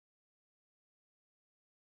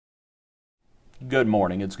Good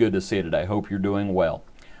morning. It's good to see you today. Hope you're doing well.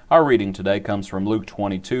 Our reading today comes from Luke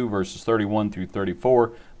 22, verses 31 through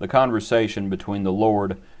 34, the conversation between the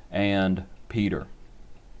Lord and Peter.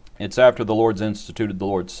 It's after the Lord's instituted the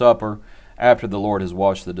Lord's Supper, after the Lord has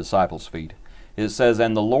washed the disciples' feet. It says,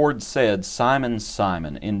 "And the Lord said, Simon,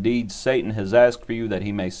 Simon, indeed Satan has asked for you that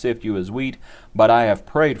he may sift you as wheat, but I have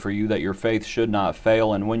prayed for you that your faith should not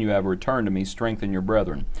fail, and when you have returned to me, strengthen your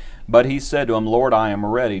brethren. But he said to him, Lord, I am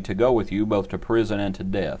ready to go with you both to prison and to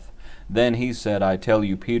death. Then he said, I tell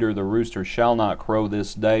you, Peter, the rooster shall not crow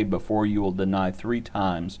this day before you will deny 3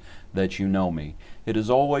 times that you know me." It is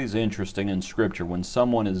always interesting in Scripture when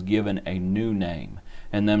someone is given a new name,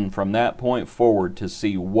 and then from that point forward to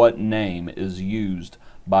see what name is used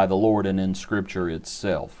by the Lord and in Scripture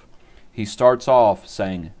itself. He starts off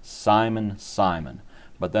saying, Simon, Simon.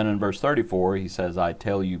 But then in verse 34 he says, I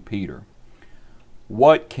tell you, Peter.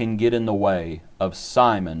 What can get in the way of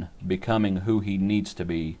Simon becoming who he needs to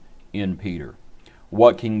be in Peter?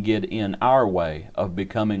 What can get in our way of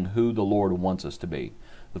becoming who the Lord wants us to be?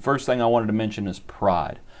 The first thing I wanted to mention is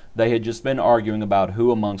pride. They had just been arguing about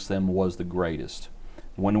who amongst them was the greatest.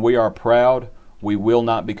 When we are proud, we will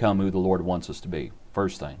not become who the Lord wants us to be.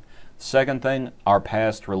 First thing. Second thing, our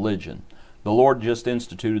past religion. The Lord just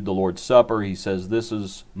instituted the Lord's Supper. He says, this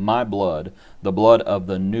is my blood, the blood of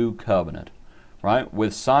the new covenant. Right?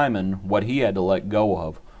 With Simon, what he had to let go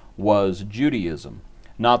of was Judaism.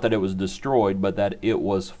 Not that it was destroyed, but that it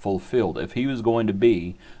was fulfilled. If he was going to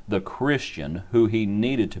be the Christian who he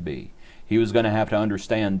needed to be, he was going to have to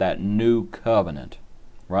understand that new covenant.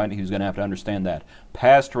 Right? He was going to have to understand that.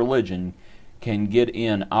 Past religion can get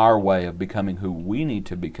in our way of becoming who we need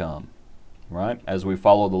to become, right? As we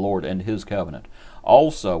follow the Lord and His covenant.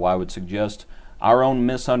 Also, I would suggest our own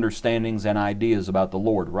misunderstandings and ideas about the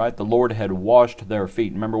Lord, right? The Lord had washed their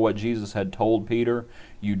feet. Remember what Jesus had told Peter?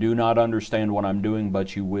 You do not understand what I'm doing,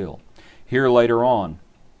 but you will. Here later on,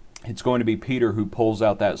 it's going to be Peter who pulls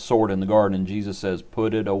out that sword in the garden, and Jesus says,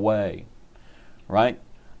 put it away, right?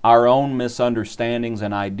 Our own misunderstandings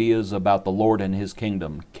and ideas about the Lord and His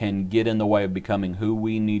kingdom can get in the way of becoming who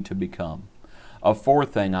we need to become. A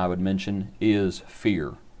fourth thing I would mention is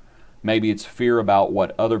fear. Maybe it's fear about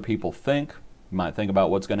what other people think. You might think about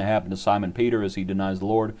what's going to happen to Simon Peter as he denies the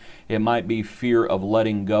Lord. It might be fear of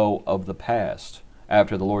letting go of the past.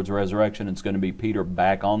 After the Lord's resurrection, it's going to be Peter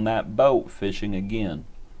back on that boat fishing again.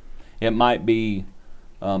 It might be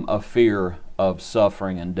a fear of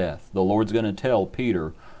suffering and death. The Lord's going to tell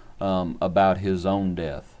Peter about His own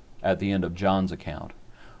death at the end of John's account.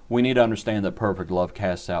 We need to understand that perfect love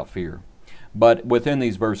casts out fear. But within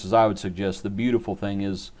these verses, I would suggest the beautiful thing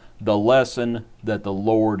is the lesson that the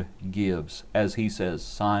Lord gives, as He says,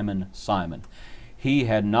 Simon, Simon. He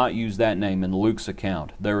had not used that name in Luke's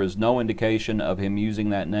account. There is no indication of Him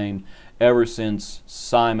using that name ever since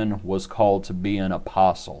Simon was called to be an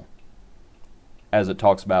apostle, as it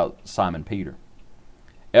talks about Simon Peter.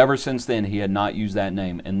 Ever since then, He had not used that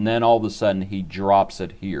name, and then all of a sudden He drops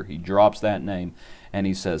it here. He drops that name, and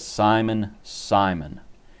He says, Simon, Simon,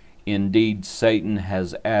 indeed Satan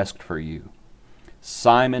has asked for you.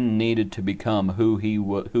 Simon needed to become who he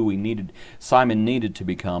needed. Simon needed to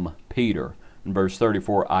become Peter. In verse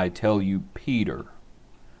 34, I tell you, Peter,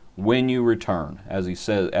 when you return, as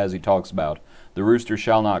he talks about, the rooster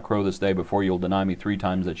shall not crow this day before you'll deny me 3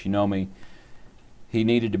 times that you know me. He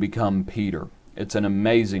needed to become Peter. It's an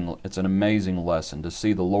amazing lesson to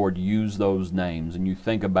see the Lord use those names, and you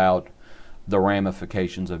think about the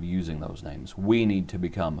ramifications of using those names. We need to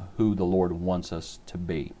become who the Lord wants us to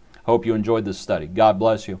be. Hope you enjoyed this study. God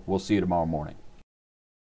bless you. We'll see you tomorrow morning.